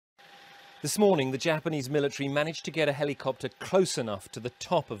This morning, the Japanese military managed to get a helicopter close enough to the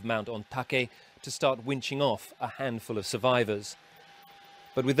top of Mount Ontake to start winching off a handful of survivors.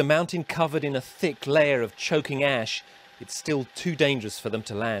 But with the mountain covered in a thick layer of choking ash, it's still too dangerous for them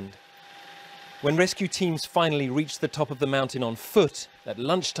to land. When rescue teams finally reached the top of the mountain on foot at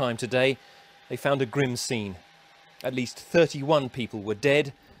lunchtime today, they found a grim scene. At least 31 people were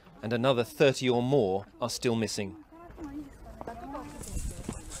dead, and another 30 or more are still missing.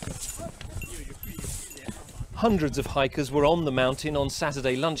 Hundreds of hikers were on the mountain on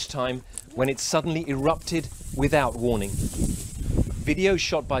Saturday lunchtime when it suddenly erupted without warning. Video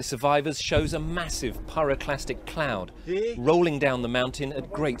shot by survivors shows a massive pyroclastic cloud rolling down the mountain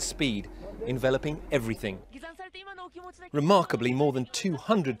at great speed, enveloping everything. Remarkably, more than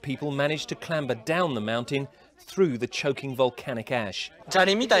 200 people managed to clamber down the mountain through the choking volcanic ash.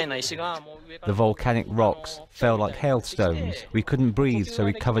 The volcanic rocks fell like hailstones. We couldn't breathe, so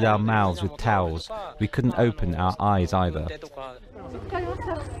we covered our mouths with towels. We couldn't open our eyes either.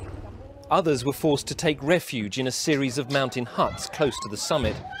 Others were forced to take refuge in a series of mountain huts close to the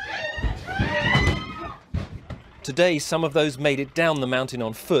summit. Today, some of those made it down the mountain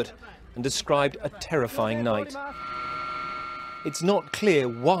on foot and described a terrifying night. It's not clear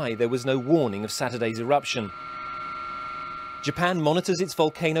why there was no warning of Saturday's eruption. Japan monitors its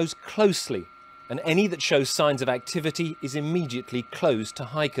volcanoes closely, and any that shows signs of activity is immediately closed to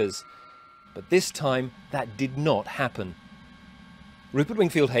hikers. But this time, that did not happen. Rupert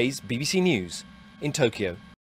Wingfield-Hayes, BBC News, in Tokyo.